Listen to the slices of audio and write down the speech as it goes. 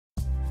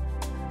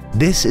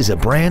This is a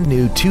brand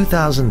new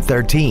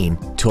 2013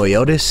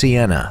 Toyota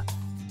Sienna.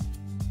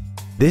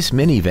 This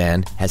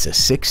minivan has a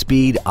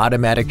 6-speed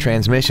automatic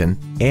transmission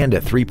and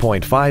a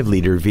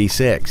 3.5-liter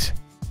V6.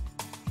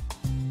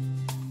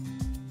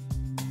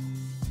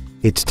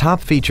 Its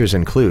top features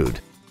include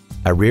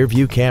a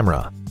rear-view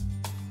camera,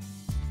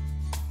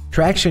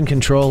 traction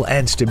control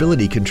and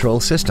stability control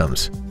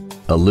systems,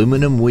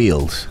 aluminum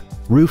wheels,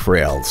 roof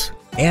rails,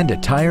 and a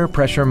tire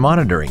pressure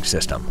monitoring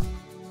system.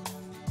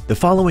 The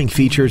following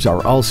features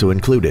are also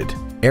included: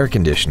 air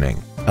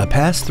conditioning, a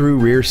pass-through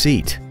rear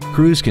seat,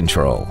 cruise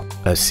control,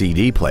 a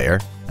CD player,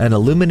 an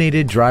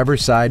illuminated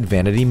driver's side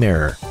vanity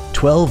mirror,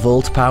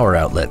 12-volt power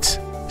outlets,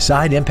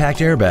 side impact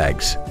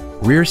airbags,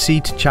 rear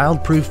seat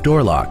child-proof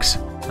door locks,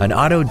 an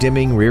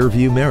auto-dimming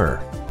rear-view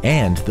mirror,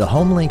 and the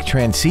HomeLink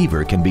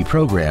transceiver can be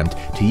programmed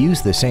to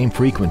use the same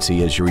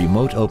frequency as your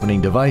remote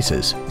opening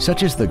devices,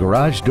 such as the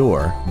garage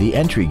door, the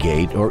entry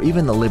gate, or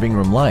even the living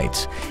room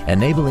lights,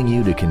 enabling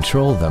you to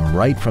control them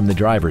right from the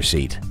driver's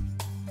seat.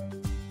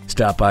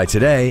 Stop by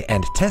today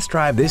and test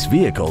drive this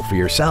vehicle for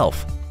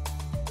yourself.